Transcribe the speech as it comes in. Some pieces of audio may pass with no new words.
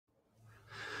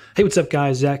Hey, what's up,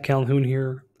 guys? Zach Calhoun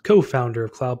here, co-founder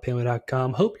of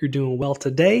CloudPano.com. Hope you're doing well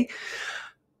today.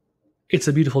 It's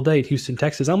a beautiful day in Houston,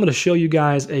 Texas. I'm going to show you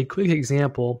guys a quick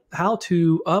example how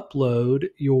to upload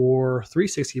your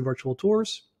 360 virtual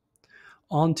tours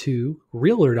onto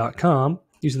Realtor.com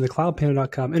using the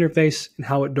CloudPano.com interface and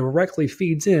how it directly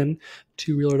feeds in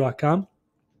to Realtor.com.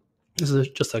 This is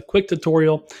just a quick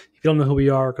tutorial. If you don't know who we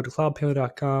are, go to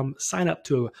CloudPano.com, sign up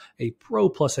to a Pro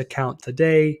Plus account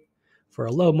today for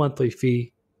a low monthly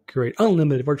fee, create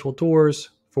unlimited virtual tours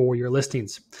for your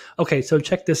listings. Okay, so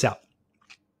check this out.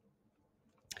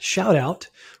 Shout out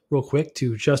real quick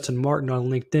to Justin Martin on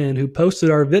LinkedIn, who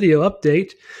posted our video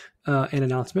update and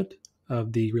announcement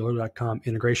of the Realtor.com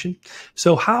integration.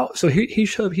 So he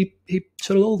showed a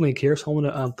little link here. So I'm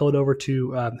going to throw it over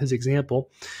to his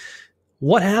example.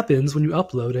 What happens when you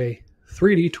upload a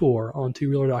 3D tour onto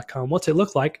Realtor.com? What's it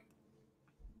look like?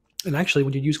 And actually,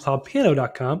 when you use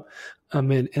CloudPano.com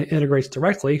and it integrates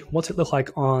directly, what's it look like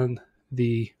on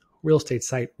the real estate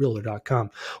site,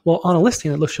 Realtor.com? Well, on a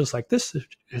listing, it looks just like this.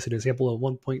 It's an example of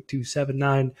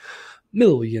 $1.279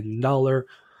 million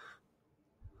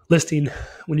listing.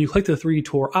 When you click the 3D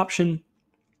tour option,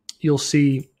 you'll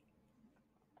see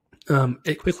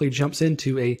it quickly jumps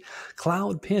into a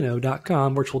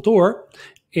CloudPano.com virtual tour,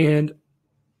 and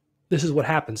this is what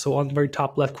happens. So on the very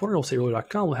top left corner, it'll say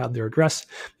Realtor.com. We'll have their address,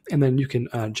 and then you can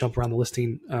jump around the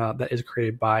listing that is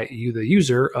created by you, the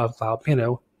user of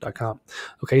CloudPano.com.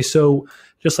 Okay, so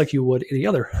just like you would any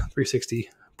other 360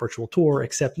 virtual tour,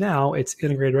 except now it's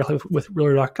integrated directly with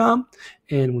Realtor.com,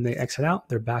 and when they exit out,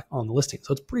 they're back on the listing.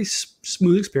 So it's a pretty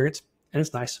smooth experience, and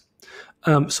it's nice.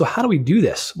 So how do we do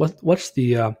this? What's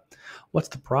the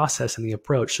process and the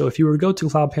approach? So if you were to go to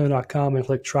CloudPano.com and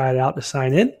click try it out to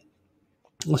sign in,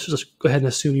 let's just go ahead and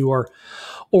assume you are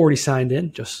already signed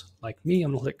in, just like me.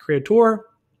 I'm going to click create a tour,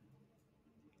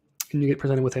 and you get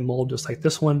presented with a mold just like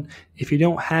this one. If you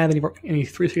don't have any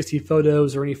 360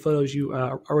 photos or any photos you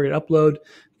are ready to upload,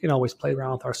 you can always play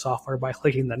around with our software by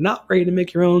clicking the not ready to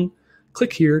make your own.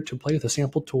 Click here to play with a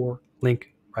sample tour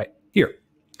link right here.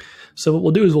 So what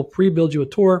we'll do is we'll pre-build you a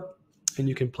tour, and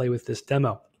you can play with this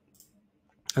demo.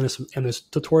 And there's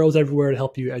tutorials everywhere to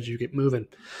help you as you get moving.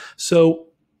 So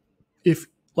if,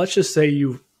 let's just say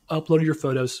you've uploaded your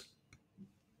photos,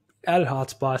 added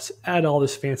hotspots, added all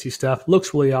this fancy stuff,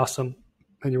 looks really awesome,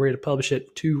 and you're ready to publish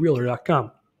it to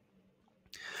Realtor.com.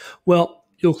 Well,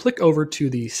 you'll click over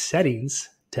to the Settings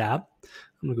tab.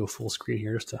 I'm going to go full screen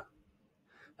here just to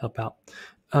help out.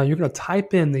 You're going to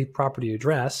type in the property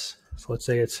address. So let's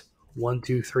say it's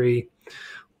 123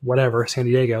 whatever, San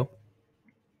Diego.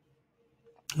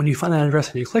 When you find that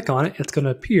address and you click on it, it's going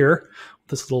to appear with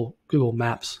this little Google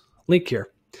Maps link here.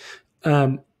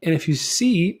 And if you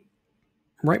see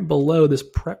right below this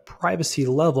privacy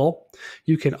level,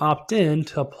 you can opt in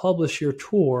to publish your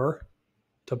tour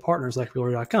to partners like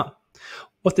Realtor.com.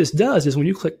 What this does is when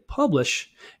you click publish,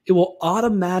 it will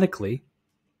automatically,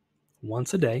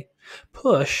 once a day,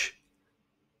 push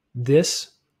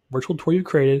this virtual tour you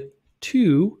created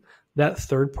to that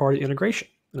third-party integration.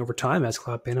 And over time, as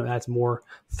CloudPano adds more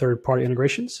third-party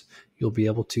integrations, you'll be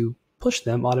able to push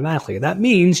them automatically. That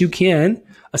means you can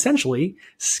essentially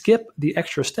skip the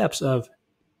extra steps of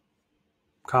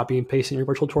copy and pasting your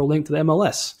virtual tour link to the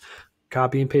MLS,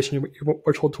 copy and pasting your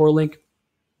virtual tour link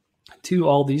to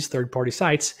all these third-party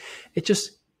sites. It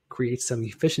just creates some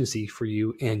efficiency for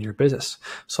you and your business.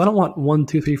 So I don't want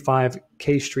 1235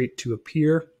 K Street to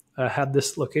appear, have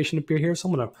this location appear here. So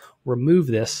I'm going to remove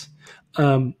this.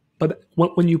 But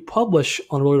when you publish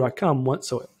on Realtor.com,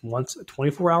 once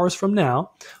 24 hours from now,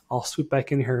 I'll swoop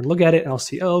back in here and look at it, and I'll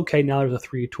see, oh, okay, now there's a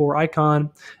 3D tour icon,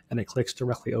 and it clicks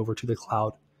directly over to the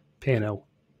CloudPano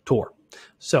tour.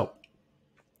 So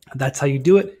that's how you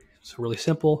do it. It's really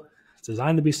simple. It's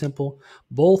designed to be simple.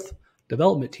 Both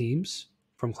development teams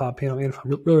from CloudPano and from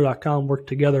Realtor.com work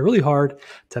together really hard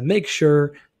to make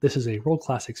sure this is a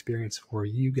world-class experience for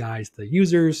you guys, the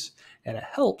users, and it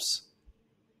helps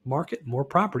market more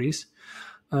properties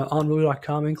on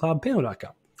Realtor.com and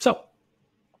CloudPano.com. So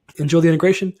enjoy the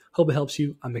integration. Hope it helps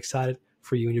you. I'm excited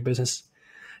for you and your business.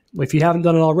 If you haven't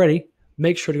done it already,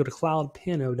 make sure to go to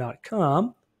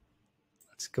CloudPano.com.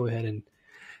 Let's go ahead and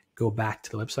go back to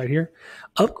the website here.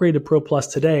 Upgrade to Pro Plus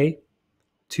today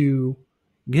to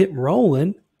get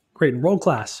rolling, creating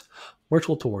world-class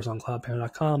virtual tours on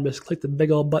CloudPano.com. Just click the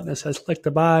big old button that says click to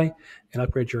buy and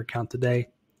upgrade your account today.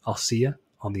 I'll see you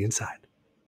on the inside.